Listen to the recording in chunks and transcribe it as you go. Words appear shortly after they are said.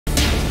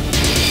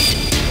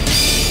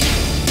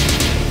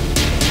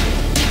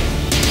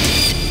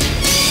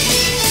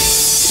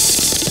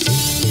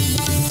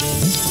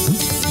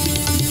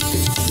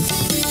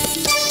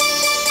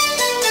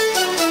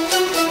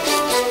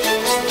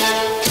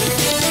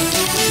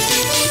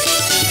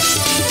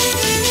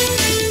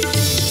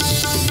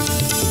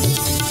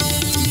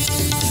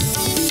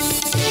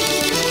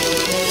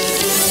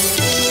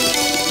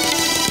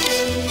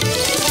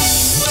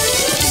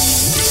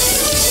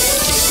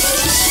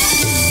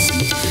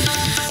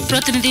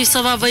प्रतिनिधि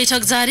सभा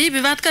बैठक जारी,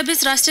 विवादका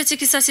बीच राष्ट्रिय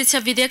चिकित्सा शिक्षा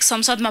विधेयक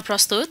संसदमा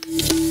प्रस्तुत।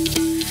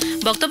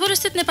 भक्तपुर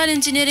स्थित नेपाल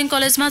इन्जिनियरिङ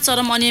कलेजमा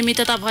चरम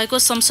अनियमितता भएको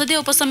संसदीय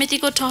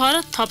उपसमितिको ठहर,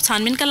 थप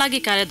छानबिनका लागि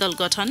कार्यदल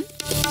गठन।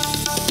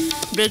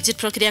 ब्रेक्जिट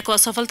प्रक्रियाको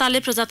असफलताले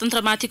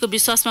प्रजातन्त्रमाथिको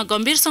विश्वासमा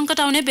गम्भीर सङ्कट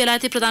आउने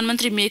बेलायती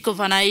प्रधानमन्त्री मेको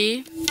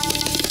भनाई।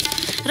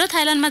 र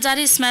थाइल्यान्डमा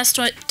जारी स्म्यास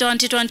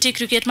T20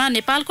 क्रिकेटमा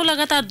नेपालको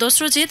लगातार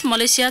दोस्रो जित,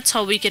 मलेसिया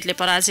 6 विकेटले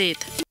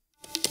पराजित।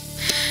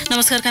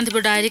 नमस्कार,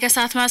 कान्तिपुर डायरीका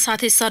साथमा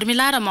साथी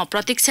शर्मिला र म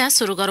प्रतीक्षा।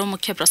 सुरु गरौँ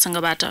मुख्य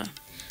प्रसङ्गबाट।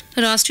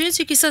 राष्ट्रिय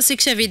चिकित्सा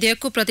शिक्षा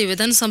विधेयकको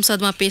प्रतिवेदन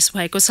संसदमा पेश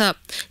भएको छ।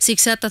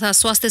 शिक्षा तथा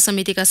स्वास्थ्य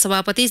समितिका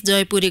सभापति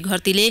जयपुरी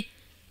घरतीले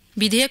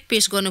विधेयक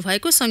पेश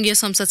गर्नुभएको संघीय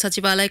संसद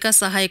सचिवालयका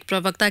सहायक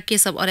प्रवक्ता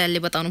केशव अर्यालले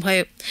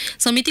बताउनुभयो।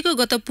 समितिको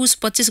गत पुस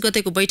 25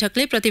 गतेको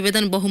बैठकले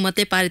प्रतिवेदन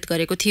बहुमतले पारित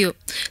गरेको थियो।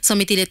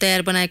 समितिले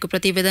तयार बनाएको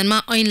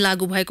प्रतिवेदनमा ऐन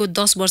लागू भएको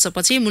 10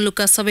 वर्षपछि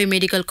मुलुकका सबै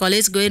मेडिकल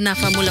कलेज गैर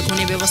नाफामूलक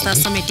हुने व्यवस्था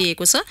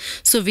समेटिएको छ।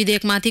 सो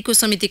विधेयकमाथिको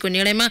समितिको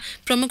निर्णयमा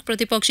प्रमुख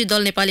प्रतिपक्षी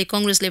दल नेपाली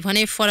कांग्रेसले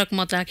भने फरक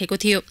मत राखेको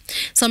थियो।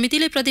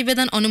 समितिले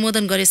प्रतिवेदन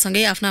अनुमोदन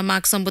गरेसँगै आफ्ना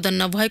माग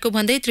सम्बोधन नभएको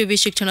भन्दै त्रिवी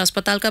शिक्षण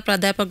अस्पतालका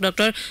प्राध्यापक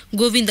डाक्टर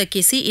गोविन्द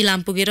केसी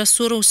इलाम पुगेर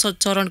 16औं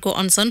चरणको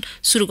अनसन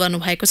सुरु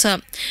गर्नुभएको छ।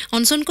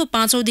 अनसनको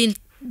 5औं दिन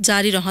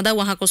जारी रहँदा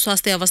उहाँको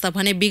स्वास्थ्य अवस्था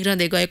भने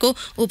बिग्रदै गएको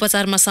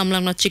उपचारमा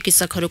संलग्न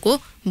चिकित्सकहरूको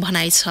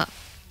भनाइ छ।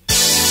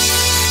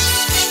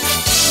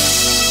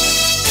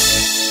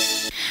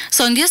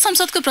 संघीय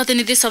संसदको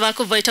प्रतिनिधि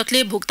सभाको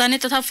बैठकले भुक्तानी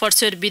तथा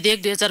फर्स्टवेयर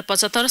विधेयक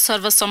 2075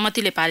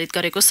 सर्वसम्मतिले पारित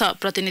गरेको छ।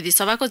 प्रतिनिधि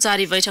सभाको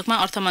जारी बैठकमा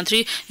अर्थमन्त्री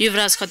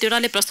युवराज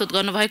खतिवड़ाले प्रस्तुत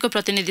गर्नुभएको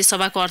प्रतिनिधि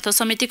सभाको अर्थ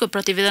समितिको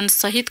प्रतिवेदन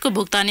सहितको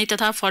भुक्तानी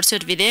तथा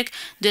फर्स्टवेयर विधेयक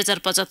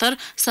 2075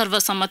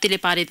 सर्वसम्मतिले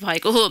पारित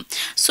भएको हो।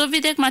 सो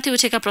विधेयकमाथि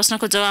उठेका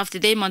प्रश्नको जवाफ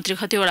दिँदै मन्त्री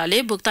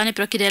खतिवड़ाले भुक्तानी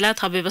प्रक्रियालाई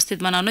थप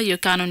व्यवस्थित बनाउन यो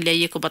कानून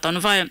ल्याइएको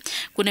बताउनुभयो।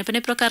 कुनै पनि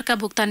प्रकारका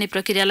भुक्तानी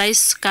प्रक्रियालाई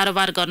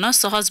कारोबार गर्न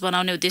सहज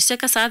बनाउने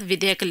उद्देश्यका साथ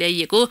विधेयक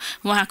ल्याइएको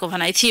उहाँको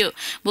भनाइ थियो।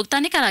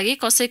 भुक्तानीका लागि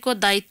कसैको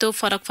दायित्व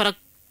फरक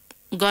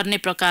गर्ने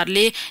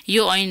प्रकारले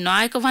यो ऐन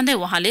नआएको भन्दै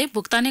उहाँले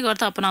भुक्तानी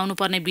गर्दा अपनाउनु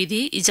पर्ने विधि,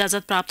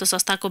 इजाजत प्राप्त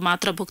संस्थाको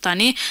मात्र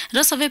भुक्तानी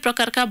र सबै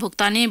प्रकारका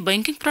भुक्तानी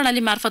बैंकिङ प्रणाली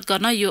मार्फत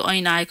गर्न यो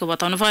ऐन आएको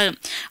बताउनुभयो।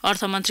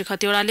 अर्थमन्त्री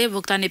खतिवड़ाले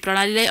भुक्तानी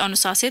प्रणालीलाई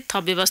अनुशासित,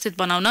 थप व्यवस्थित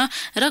बनाउन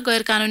र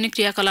गैर कानूनी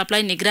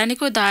क्रियाकलापलाई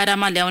निगरानीको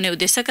दायरामा ल्याउने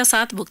उद्देश्यका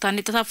साथ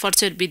भुक्तानी तथा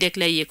फर्स्टवेयर विधेयक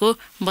ल्याइएको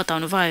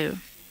बताउनुभयो।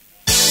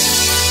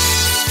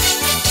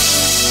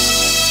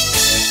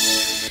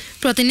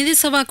 प्रतिनिधि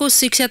सभाको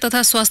शिक्षा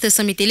तथा स्वास्थ्य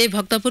समितिले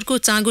भक्तपुरको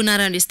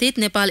चाँगुनारायण स्थित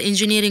नेपाल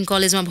इन्जिनियरिङ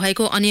कलेजमा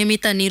भएको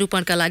अनियमितता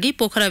निरूपणका लागि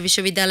पोखरा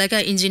विश्वविद्यालयका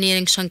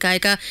इन्जिनियरिङ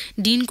संकायका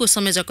डिनको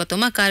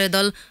संयोजकत्वमा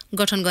कार्यदल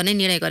गठन गर्ने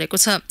निर्णय गरेको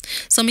छ।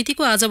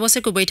 समितिको आज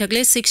बसेको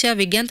बैठकले शिक्षा,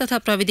 विज्ञान तथा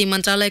प्रविधि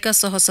मन्त्रालयका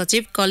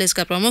सहसचिव,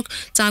 कलेजका प्रमुख,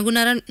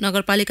 चाँगुनारायण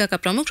नगरपालिकाका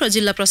प्रमुख र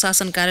जिल्ला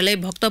प्रशासन कार्यालय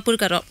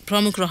भक्तपुरका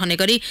प्रमुख रहने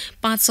गरी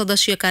 5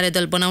 सदस्यीय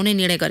कार्यदल बनाउने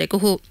निर्णय गरेको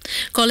हो।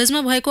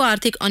 कलेजमा भएको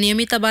आर्थिक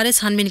अनियमितताबारे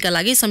छानबिनका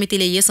लागि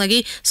समितिले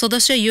यसअघि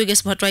सदस्य योगेश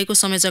भट्टराईको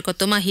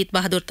संयोजकत्वमा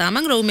हितबहादुर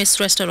तामाङ र उमेश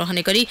श्रेष्ठ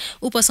रहने गरी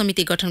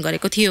उपसमिति गठन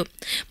गरेको थियो।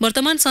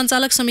 वर्तमान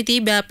सञ्चालक समिति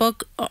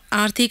व्यापक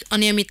आर्थिक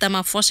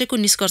अनियमिततामा फँसेको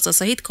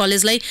निष्कर्षसहित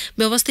कलेजलाई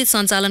व्यवस्थित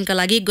सञ्चालनका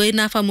लागि गैर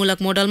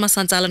नाफामूलक मोडलमा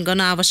सञ्चालन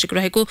गर्न आवश्यक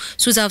रहेको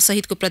सुझाव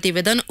सहितको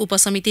प्रतिवेदन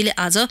उपसमितिले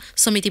आज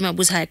समितिमा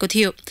बुझाएको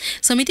थियो।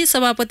 समिति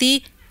सभापति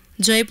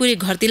जयपुरी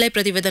घरतीलाई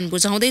प्रतिवेदन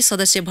बुझाउँदै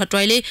सदस्य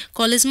भट्टराईले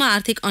कलेजमा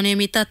आर्थिक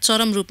अनियमितता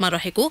चरम रूपमा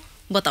रहेको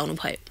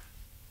बताउनुभयो।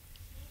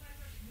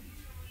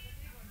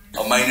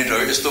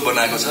 माइनेटहरू यस्तो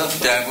बनाएको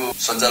छ, त्यहाँको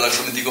सञ्चालक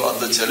समितिको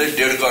अध्यक्षले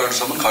 1.5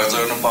 करोडसम्म खर्च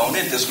गर्न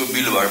पाउने, त्यसको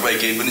बिल भरपाई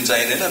केही पनि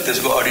चाहिँदैन,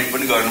 त्यसको अडिट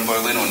पनि गर्नु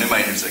पर्दैन भन्ने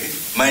माइनेट छ कि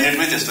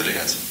माइनेटमै त्यस्तो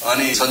लेखा छ।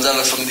 अनि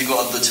सञ्चालक समितिको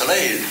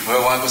अध्यक्षलाई र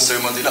उहाँको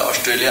श्रीमतीलाई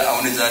अस्ट्रेलिया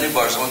आउने जाने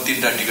वर्षमा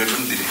 3टा टिकट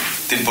पनि दिने,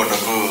 3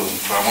 पटकको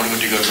भ्रमणको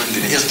टिकट पनि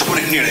दिने, यस्तो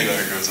पनि निर्णय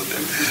गरेको छ।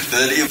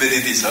 त्यसैले यो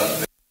विधि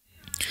छ।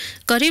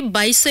 करिब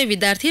 2200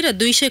 विद्यार्थी र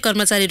 200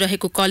 कर्मचारी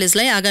रहेको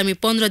कलेजलाई आगामी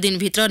 15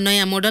 दिनभित्र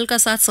नयाँ मोडलका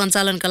साथ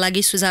सञ्चालनका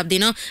लागि सुझाव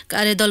दिन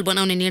कार्यदल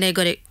बनाउने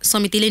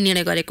समितिले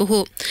निर्णय गरेको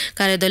हो।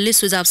 कार्यदलले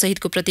सुझाव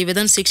सहितको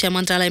प्रतिवेदन शिक्षा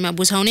मन्त्रालयमा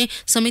बुझाउने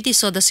समिति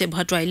सदस्य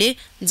भट्टराईले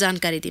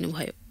जानकारी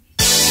दिनुभयो।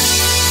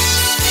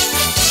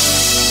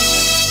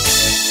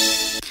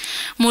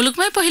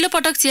 मुलुकमै पहिलो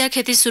पटक चिया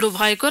खेती सुरु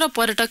भएको र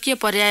पर्यटकीय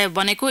पर्याय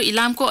बनेको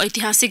इलामको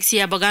ऐतिहासिक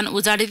चिया बगान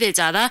उजाडिँदै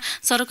जाँदा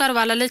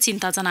सरकारवालाले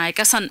चिन्ता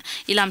जनाएका छन्।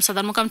 इलाम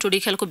सदरमुकाम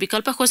टुडीखेलको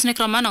विकल्प खोज्ने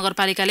क्रममा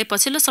नगरपालिकाले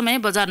पछिल्लो समय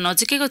बजार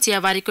नजिकैको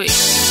चियाबारीको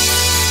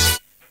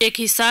एक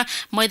हिस्सा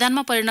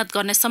मैदानमा परिणत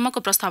गर्ने सम्मको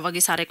प्रस्ताव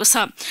अघि सारेको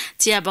छ।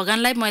 चिया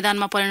बगानलाई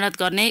मैदानमा परिणत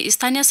गर्ने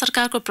स्थानीय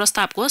सरकारको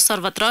प्रस्तावको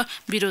सर्वत्र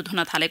विरोध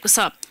हुन थालेको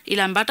छ।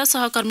 इलामबाट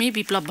सहकर्मी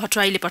विप्लव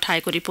भट्टराईले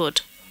पठाएको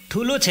रिपोर्ट।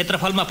 ठूलो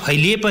क्षेत्रफलमा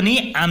फैलिए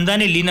पनि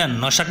आम्दानी लिन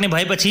नसक्ने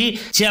भएपछि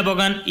चिया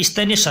बगान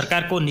स्थानीय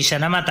सरकारको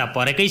निशानामा त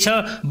परेकै छ,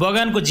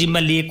 बगानको जिम्मा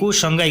लिएको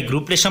संघाई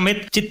ग्रुपले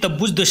समेत चित्त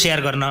बुझ्दो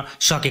शेयर गर्न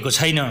सकेको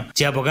छैन।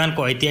 चिया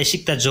बगानको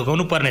ऐतिहासिकता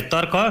जोगाउनु पर्ने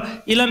तर्क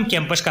इलाम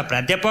क्याम्पसका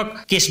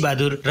प्राध्यापक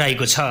केशबहादुर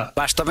राईको छ।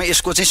 वास्तवमा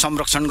यसको चाहिँ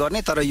संरक्षण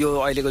गर्ने, तर यो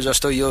अहिलेको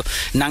जस्तो यो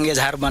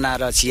नाङ्गेझार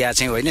बनाएर चिया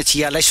चाहिँ होइन,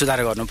 चियालाई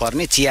सुधार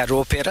गर्नुपर्ने, चिया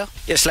रोपेर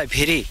यसलाई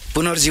फेरि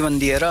पुनर्जीवन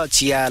दिएर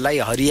चियालाई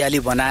हरियाली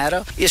बनाएर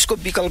यसको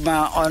विकल्पमा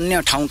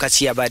अन्य ठाउँका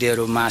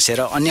चियाबारीहरू मासेर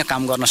अन्य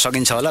काम गर्न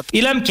सकिन्छ होला।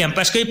 इलाम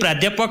क्याम्पसकै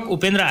प्राध्यापक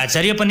उपेन्द्र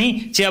आचार्य पनि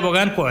चिया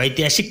बगानको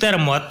ऐतिहासिकता र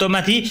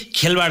महत्त्वमाथि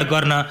खेलवाड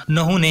गर्न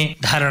नहुने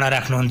धारणा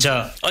राख्नुहुन्छ।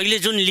 अहिले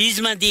जुन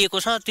लिजमा दिएको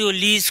छ त्यो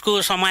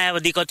लिजको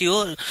समयावधि कति हो,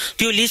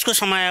 त्यो लिजको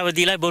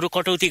समयावधिलाई बरु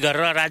कटौती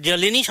गरेर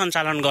राज्यले नै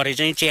सञ्चालन गरे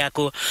चाहिँ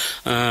चियाको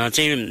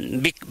चाहिँ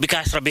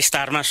विकास र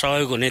विस्तारमा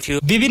सहयोग हुने थियो।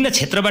 विभिन्न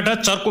क्षेत्रबाट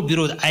चर्को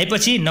विरोध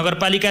आएपछि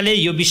नगरपालिकाले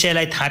यो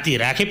विषयलाई थाती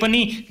राखे पनि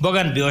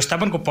बगान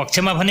व्यवस्थापनको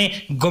पक्षमा भने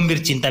गम्भीर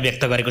चिन्ता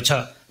व्यक्त गरेको छ।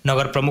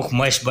 नगर प्रमुख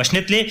महेश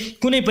बस्नेतले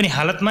कुनै पनि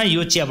हालतमा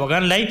यो चिया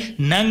बगानलाई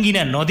नाङ्गिन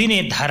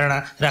नदिने धारणा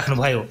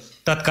राख्नुभयो।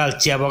 तत्काल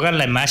चिया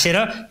बगानलाई मासेर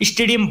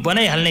स्टेडियम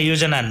बनाइहाल्ने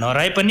योजना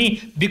नरहे पनि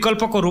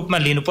विकल्पको रूपमा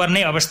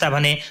लिनुपर्ने अवस्था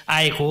भने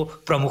आएको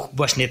प्रमुख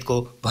बस्नेतको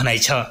भनाइ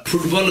छ।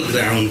 फुटबल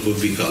ग्राउन्डको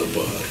विकल्प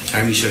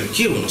हामीसँग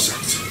के हुन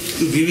सक्छ,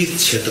 विविध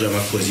क्षेत्रमा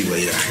खोजी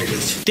भइराखेको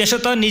छ। त्यसो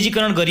त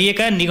निजीकरण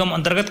गरिएका निगम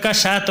अन्तर्गतका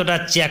 7वटा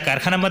चिया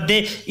कारखाना मध्ये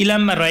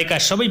इलाममा रहेका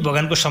सबै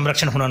बगानको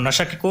संरक्षण हुन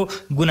नसकेको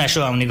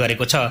गुनासो आउने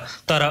गरेको छ।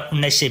 तर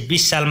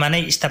 1920 सालमा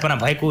नै स्थापना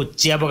भएको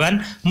चिया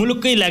बगान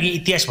मुलुककै लागि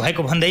इतिहास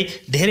भएको भन्दै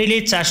धेरैले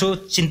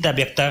चासो चिन्ता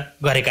व्यक्त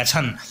गरेका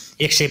छन्।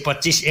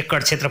 125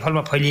 एकड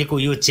क्षेत्रफलमा फैलिएको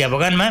यो चिया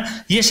बगानमा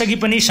यसअघि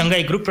पनि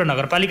संघाई ग्रुप र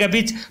नगरपालिका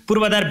बीच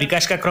पूर्वाधार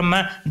विकासका क्रममा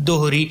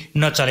दोहोरी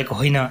नचलेको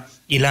होइन।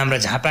 इलाम र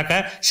झापाका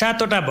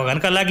 7वटा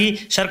बगानका लागि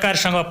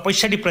सरकारसँग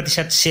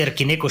 65% शेयर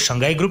किनेको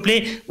संघाई ग्रुपले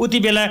उति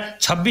बेला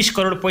 26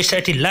 करोड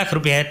 65 लाख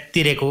रुपियाँ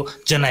तिरेको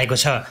जनाएको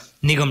छ।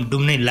 निगम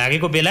डुब्नै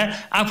लागेको बेला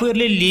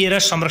आफूहरूले लिएर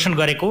संरक्षण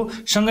गरेको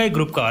संघाई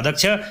ग्रुपका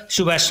अध्यक्ष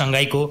सुभाष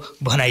संघाईको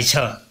भनाइ छ।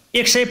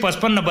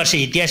 155 वर्ष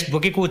इतिहास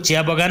बोकेको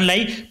चिया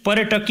बगानलाई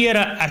पर्यटकीय र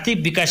आर्थिक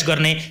विकास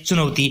गर्ने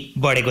चुनौती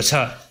बढेको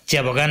छ।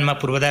 चिया बगानमा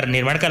पूर्वाधार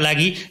निर्माणका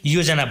लागि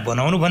योजना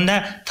बनाउनुभन्दा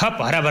थप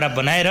हराभरा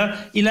बनाएर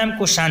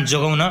इलामको शान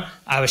जोगाउन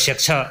आवश्यक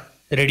छ।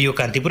 रेडियो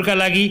कान्तिपुरका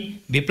लागि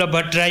विप्लव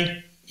भट्टराई,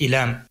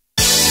 इलाम।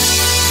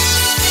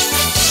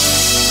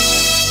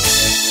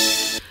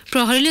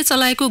 प्रहरीले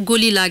चलाएको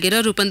गोली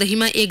लागेर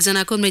रूपन्देहीमा 1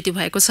 जनाको मृत्यु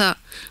भएको छ।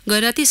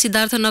 गैराती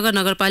सिद्धार्थनगर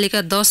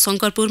नगरपालिका 10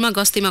 शङ्करपुरमा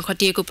गस्तीमा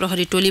खटिएको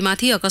प्रहरी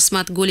टोलीमाथि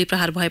अकस्मात गोली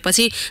प्रहार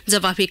भएपछि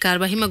जवाफी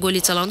कारबाहीमा गोली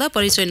चलाउँदा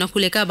परिचय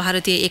नखुलेका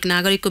भारतीय एक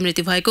नागरिकको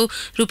मृत्यु भएको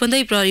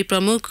रूपन्देही प्रहरी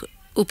प्रमुख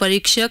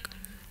उपरीक्षक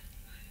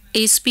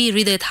एसपी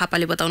हृदय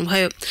थापाले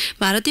बताउनुभयो।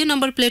 भारतीय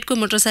नम्बर प्लेटको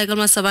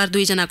मोटरसाइकलमा सवार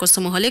 2 जनाको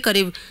समूहले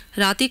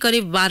राति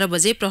करिब 12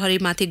 बजे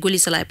प्रहरीमाथि गोली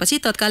चलाएपछि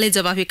तत्कालै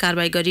जवाफी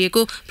कारबाही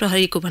गरिएको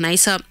प्रहरीको भनाइ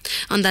छ।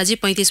 अन्दाजी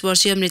 35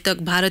 वर्षीय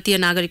मृतक भारतीय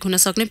नागरिक हुन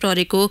सक्ने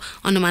प्रहरीको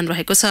अनुमान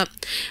रहेको छ।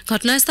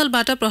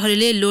 घटनास्थलबाट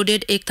प्रहरीले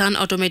लोडेड एक थान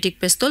अटोमेटिक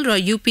पिस्तोल र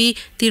UP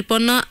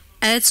 53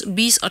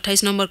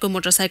 H2028 नम्बरको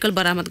मोटरसाइकल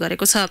बरामद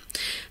गरेको छ।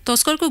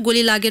 तस्करको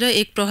गोली लागेर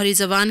एक प्रहरी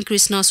जवान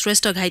कृष्ण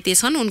श्रेष्ठ घाइते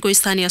छन्। उनको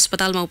स्थानीय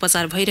अस्पतालमा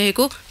उपचार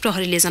भइरहेको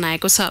प्रहरीले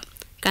जनाएको छ।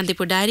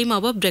 कान्तिपुर डायरीमा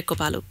अब ब्रेकको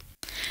पालो।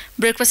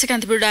 ब्रेकपछि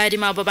कान्तिपुर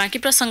डायरीमा अब बाँकी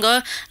प्रसङ्ग।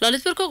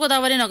 ललितपुरको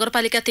गोदावरी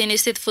नगरपालिका 3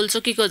 स्थित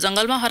फुलचोकीको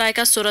जंगलमा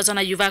हराएका 16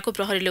 जना युवाको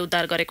प्रहरीले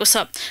उद्धार गरेको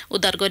छ।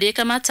 उद्धार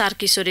गरिएकामा 4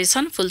 किशोरी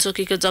छन्।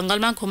 फुलचोकीको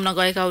जंगलमा घुम्न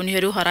गएका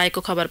उनीहरू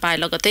हराएको खबर पाए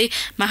लगतै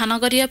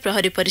महानगरीय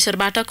प्रहरी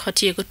परिसरबाट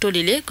खटिएको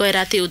टोलीले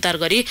गैराती उद्धार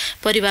गरी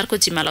परिवारको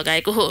जिम्मा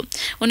लगाएको हो।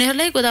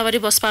 उनीहरूलाई गोदावरी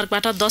बस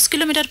पार्कबाट 10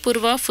 किलोमिटर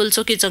पूर्व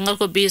फुलचोकी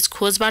जंगलको बीच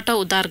खोजबाट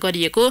उद्धार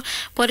गरिएको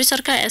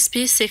परिसरका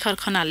एसपी शेखर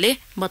खनालले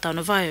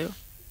बताउनुभयो।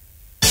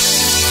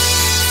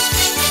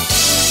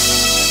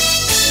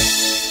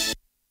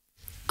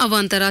 अब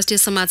अन्तर्राष्ट्रिय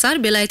समाचार।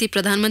 बेलायती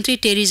प्रधानमन्त्री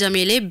टेरिजा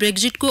मेले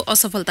ब्रेक्जिटको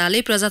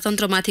असफलताले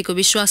प्रजातन्त्रमाथिको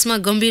विश्वासमा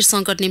गम्भीर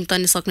सङ्कट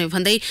निम्तन सक्ने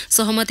भन्दै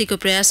सहमतिको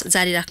प्रयास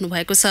जारी राख्नु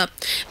भएको छ।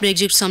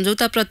 ब्रेक्जिट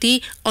सम्झौताप्रति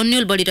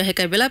अन्यल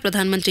बढिरहेका बेला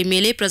प्रधानमन्त्री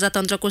मेले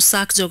प्रजातन्त्रको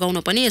साख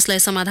जोगाउन पनि यसलाई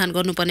समाधान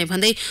गर्नुपर्ने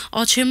भन्दै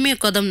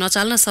अक्षम्य कदम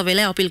नचाल्न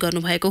सबैलाई अपिल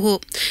गर्नुभएको हो।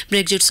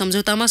 ब्रेक्जिट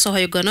सम्झौतामा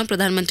सहयोग गर्न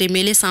प्रधानमन्त्री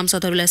मेले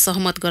सांसदहरूलाई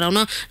सहमत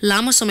गराउन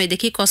लामो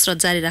समयदेखि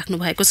कसरत जारी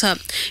राख्नु भएको छ।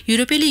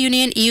 युरोपेली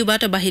युनियन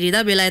EUबाट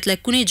बाहिरिँदा बेलायतलाई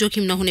कुनै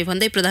जोखिम नहुने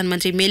भन्दै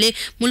प्रधानमन्त्री मेले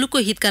मुलुकको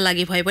हितका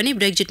लागि भए पनि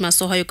ब्रेक्जिटमा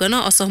सहयोग गर्न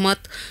असहमत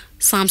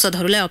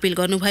सांसदहरूलाई अपिल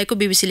गर्नुभएको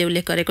बीबीसीले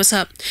उल्लेख गरेको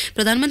छ।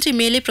 प्रधानमन्त्री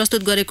मेले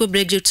प्रस्तुत गरेको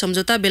ब्रेक्जिट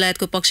सम्झौता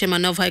बेलायतको पक्षमा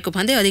नभएको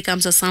भन्दै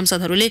अधिकांश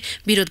सांसदहरूले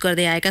विरोध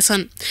गर्दै आएका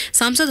छन्।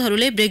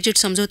 सांसदहरूले ब्रेक्जिट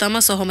सम्झौतामा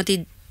सहमति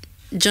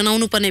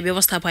जनाउनु पर्ने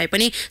व्यवस्था भए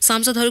पनि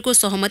सांसदहरूको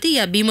सहमति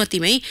या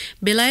विमतिमै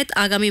बेलायत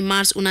आगामी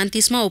मार्च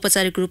 29 मा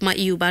औपचारिक रूपमा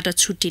EUबाट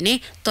छुट्टिने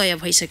तय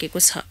भइसकेको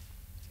छ।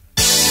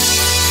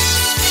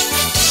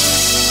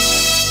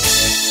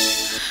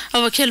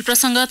 अब खेल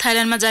प्रसङ्ग।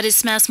 थाइल्यान्डमा जारी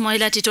स्म्यास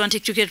महिला टी20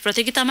 क्रिकेट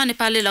प्रतियोगितामा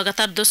नेपालले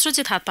लगातार दोस्रो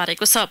जित हात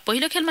पारेको छ।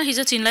 पहिलो खेलमा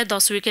हिजो चीनलाई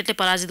 10 विकेटले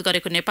पराजित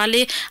गरेको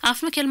नेपालले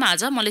आफ्नो खेलमा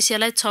आज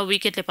मलेसियालाई 6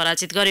 विकेटले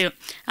पराजित गर्यो।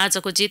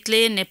 आजको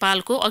जितले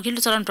नेपालको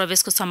अघिल्लो चरण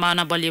प्रवेशको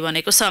सम्भावना बलियो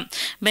बनेको छ।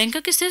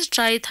 ब्याङ्कक स्थित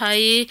ट्राई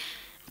थाई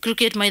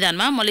क्रिकेट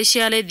मैदानमा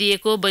मलेसियाले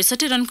दिएको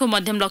 62 रनको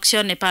मध्यम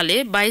लक्ष्य नेपालले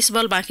 22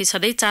 बल बाँकी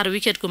छँदै 4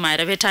 विकेट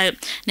गुमाएर भेटायो।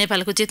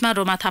 नेपालको जितमा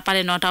रोमा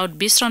थापाले नट आउट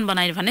 20 रन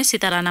बनाइन् भने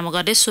सीता राणा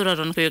मगरले 16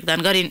 रनको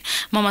योगदान गरिन्।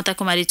 ममता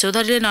कुमारी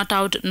चौधरीले नट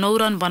आउट 9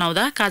 रन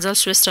बनाउँदा काजल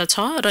श्रेष्ठ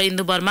 6 र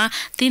इन्दु वर्मा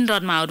 3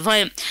 रनमा आउट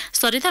भए।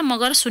 सरिता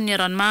मगर 0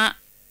 रनमा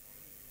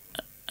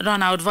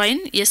रन आउट भइन्।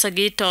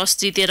 यसअघि टस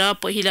जितेर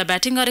पहिला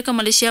ब्याटिङ गरेको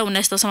मलेसिया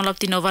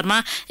 19.3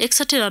 ओभरमा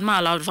 61 रनमा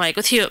अल आउट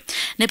भएको थियो।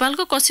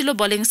 नेपालको कसिलो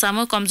बोलिङ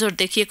सामु कमजोर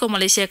देखिएको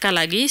मलेसियाका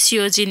लागि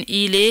सियोजिन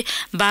ईले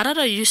 12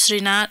 र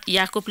युश्रिना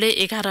याकुबले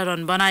 11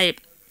 रन बनाए।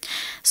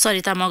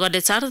 सरिता मगरले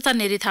 4 तथा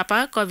नेरी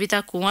थापा,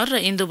 कविता कुँवर र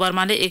इन्दु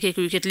वर्माले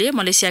 1-1 विकेट लिए।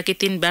 मलेसियाकी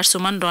 3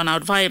 ब्याट्समन रन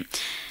आउट भए।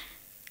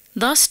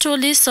 10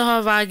 टोली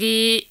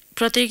सहभागी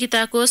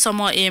प्रतियोगिताको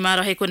समूह ए मा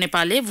रहेको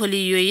नेपालले भोलि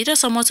युएई र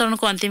समूह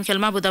चरणको अन्तिम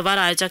खेलमा बुधबार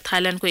आयोजक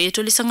थाइल्यान्डको ए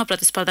टोलीसँग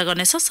प्रतिस्पर्धा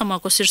गर्नेछ।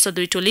 समूहको शीर्ष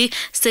 2 टोली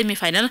सेमी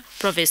फाइनल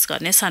प्रवेश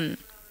गर्नेछन्।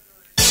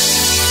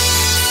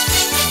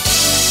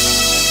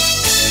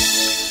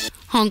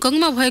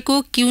 हङकङमा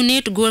भएको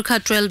क्युनेट गोर्खा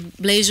ट्रेल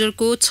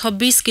ब्लेजरको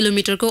 26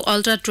 किलोमिटरको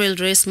अल्ट्रा ट्रेल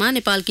रेसमा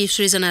नेपालकी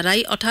सृजना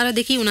राई 18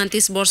 देखि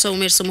 29 वर्ष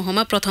उमेर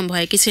समूहमा प्रथम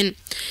भएकी छिन्।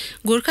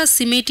 गोर्खा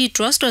सिमेटी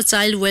ट्रस्ट र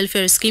चाइल्ड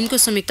वेलफेयर स्किमको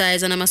संयुक्त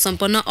आयोजनामा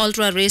सम्पन्न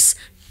अल्ट्रा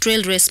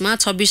ट्रेल रेसमा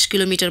 26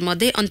 किलोमिटर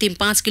मध्ये अन्तिम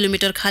 5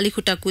 किलोमिटर खाली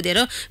खुट्टा कुदेर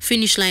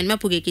फिनिश लाइनमा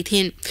पुगेकी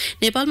थिइन्।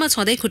 नेपालमा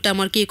छँदै खुट्टा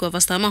मर्किएको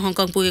अवस्थामा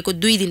हङकङ पुगेको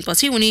 2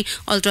 दिनपछि उनी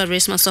अल्ट्रा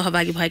रेसमा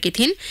सहभागी भएकी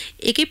थिइन्।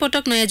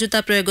 एकैपटक नयाँ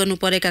जुत्ता प्रयोग गर्नु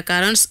परेका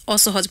कारण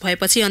असहज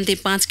भएपछि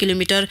अन्तिम 5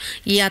 किलोमिटर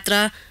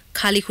यात्रा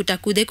खाली खुट्टा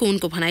कुदेको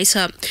उनको भनाइ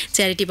छ।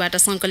 च्यारिटीबाट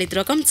सङ्कलित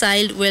रकम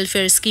चाइल्ड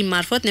वेलफेयर स्किम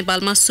मार्फत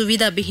नेपालमा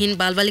सुविधाविहीन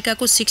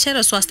बालबालिकाको शिक्षा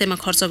र स्वास्थ्यमा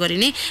खर्च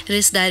गरिने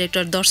रेस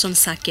डाइरेक्टर दर्शन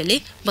साक्यले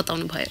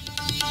बताउनुभयो।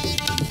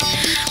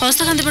 हस्त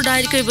कान्तिपुर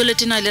डायरीको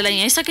बुलेटिन अहिलेलाई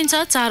यहीँ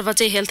सकिन्छ। 4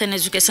 बजे हेल्थ एन्ड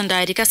एजुकेसन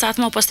डायरीका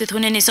साथमा उपस्थित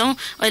हुने नै छौँ।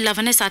 अहिले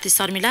भने साथी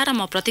शर्मिला र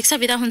म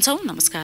प्रतीक्षा बिदा हुन्छौँ। नमस्कार।